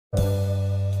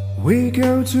We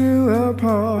go to a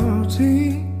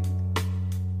party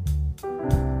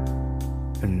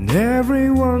and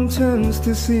everyone turns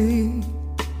to see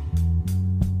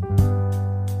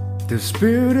this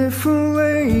beautiful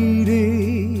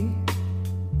lady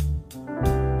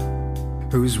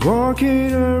who's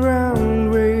walking around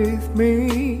with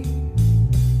me.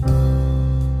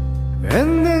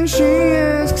 And then she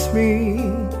asks me,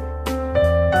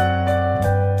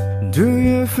 do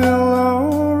you feel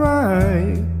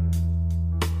alright?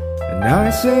 And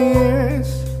I say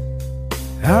yes,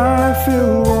 I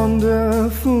feel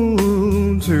wonderful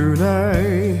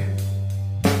tonight.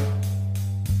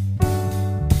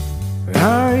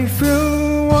 I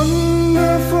feel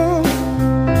wonderful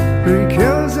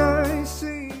because I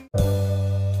see.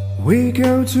 We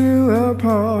go to a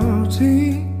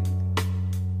party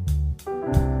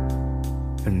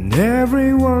and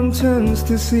everyone turns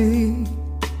to see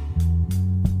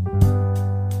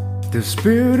this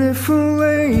beautiful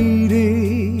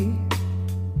lady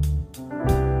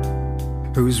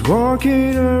who's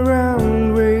walking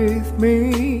around with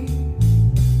me.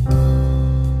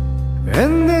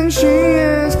 And then she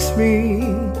asks me,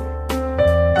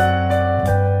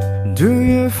 do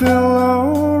you feel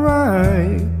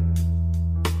alright?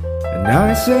 And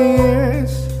I say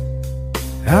yes,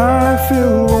 I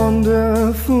feel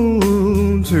wonderful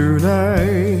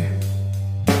tonight.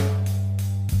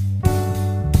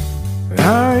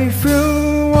 I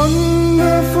feel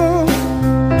wonderful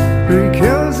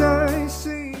because I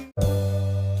see.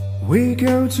 We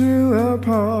go to a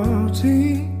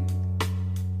party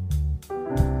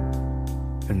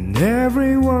and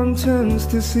everyone turns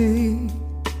to see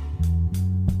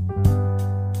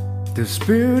this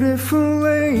beautiful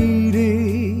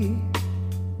lady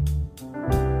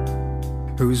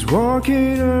who's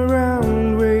walking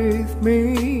around with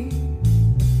me.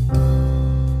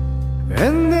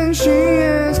 And then she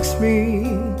asks me,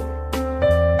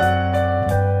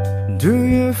 do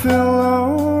you feel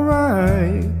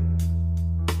alright?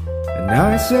 And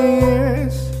I say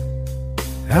yes,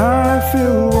 I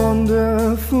feel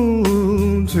wonderful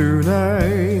tonight.